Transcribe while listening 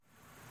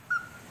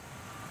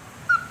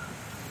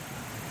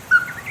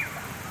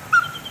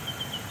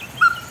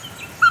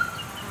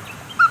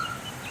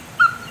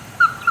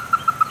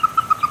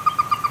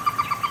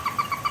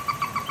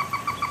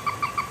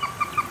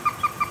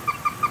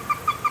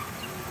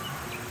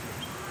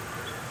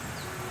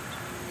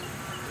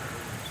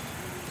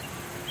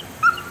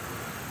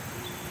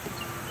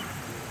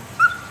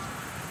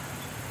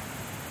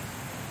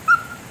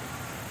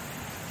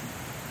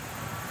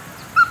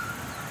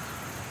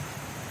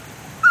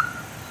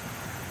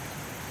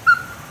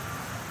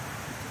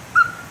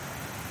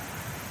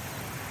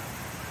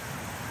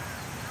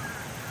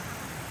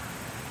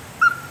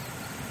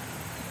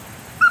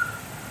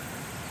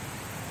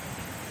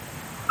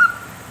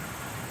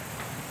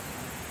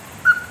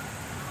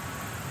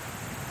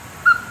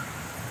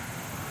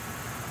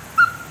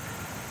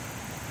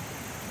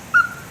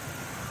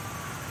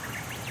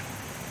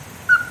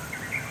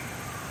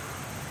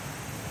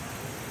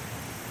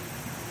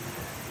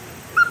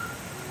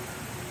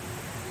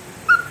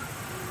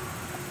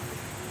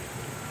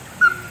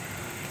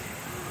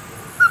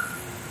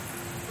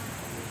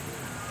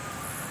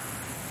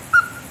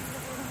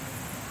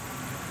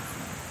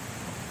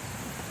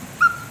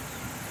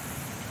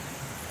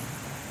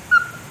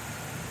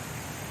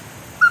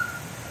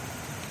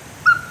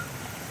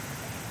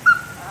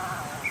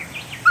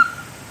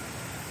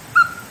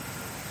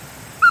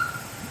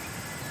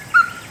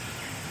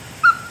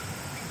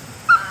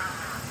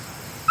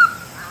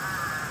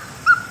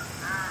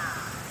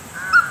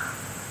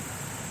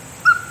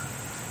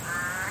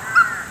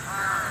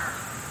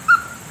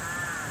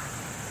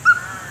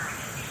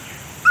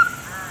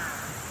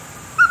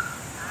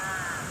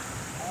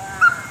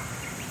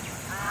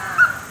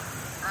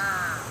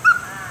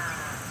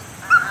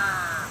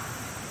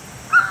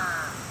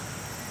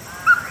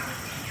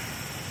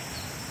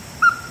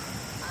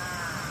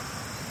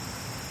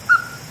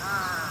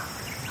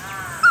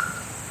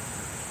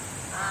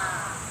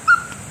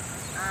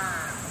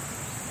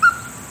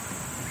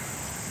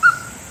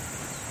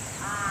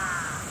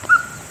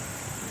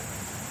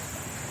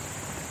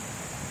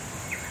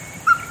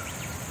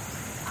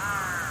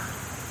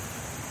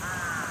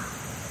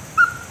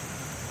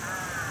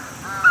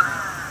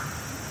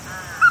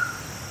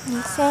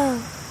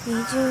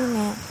2020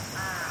年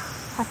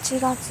8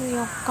月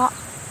4日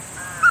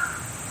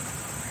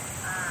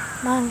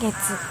満月、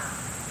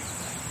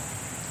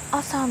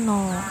朝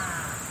の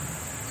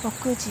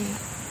6時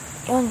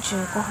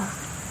45分。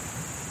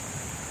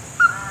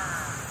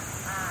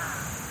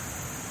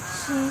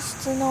寝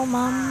室の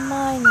真ん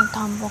前の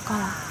田んぼから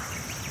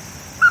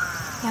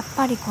やっ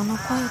ぱりこの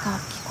声が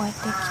聞こえて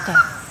きて、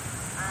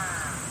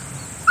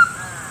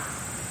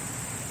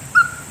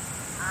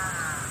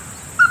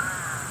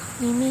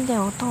耳で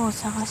音を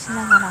探し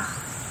ながら、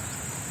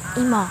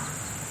今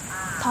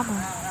多分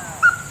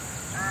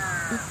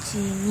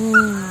10メ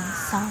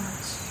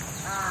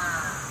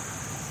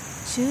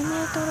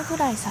ートルぐ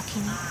らい先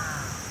に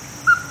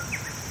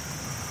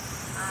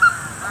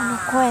この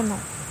声の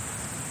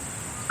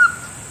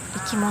生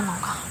き物が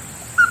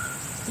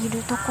い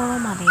るところ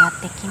までやっ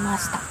てきま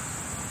した。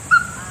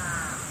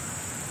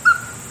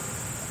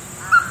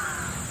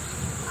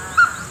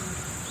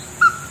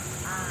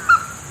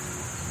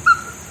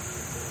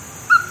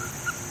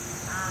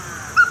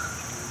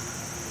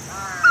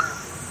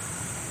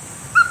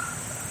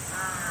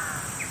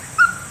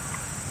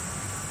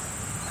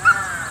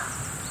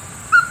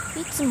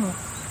いつも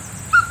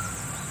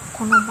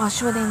この場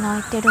所で鳴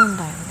いてるん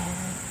だよね。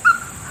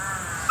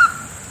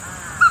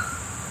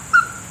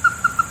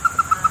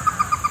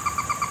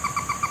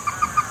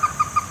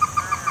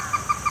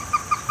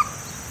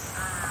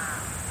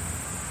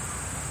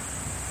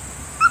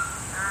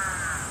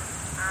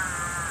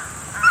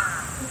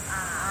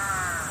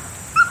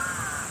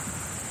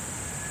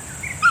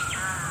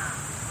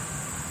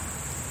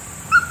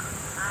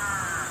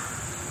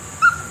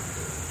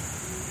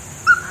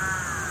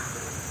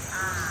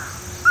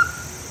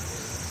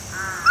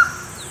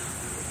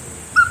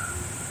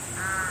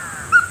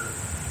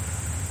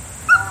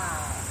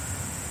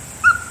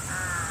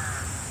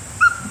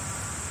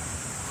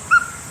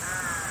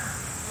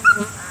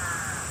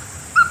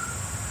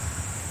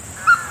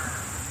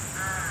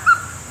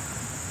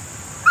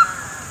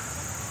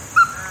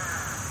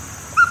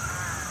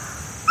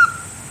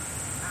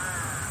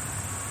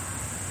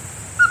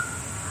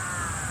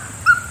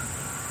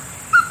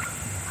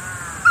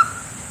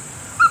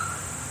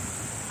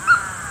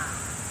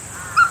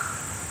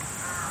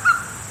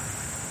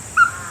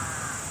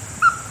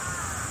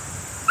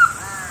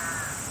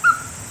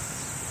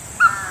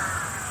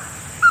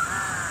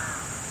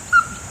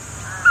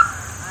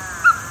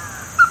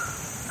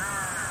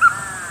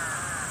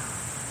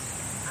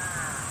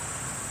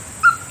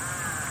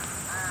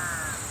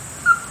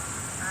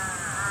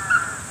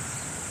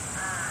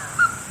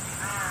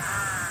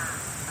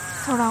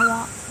空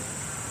は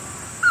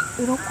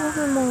鱗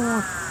雲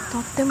をと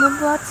っても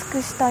分厚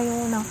くした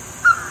ような布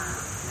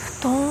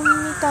団み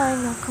たい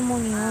な雲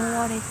に覆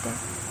われて、ち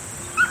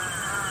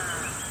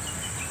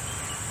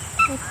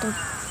ょっと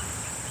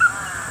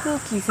空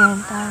気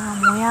全体が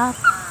もやっと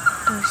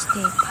して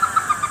いて、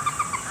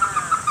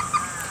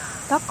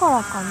だか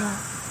らかな、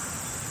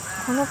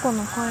この子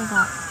の声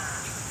が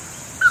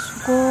す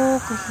ごー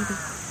く響く。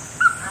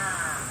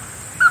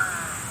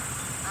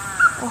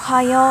お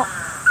はよう。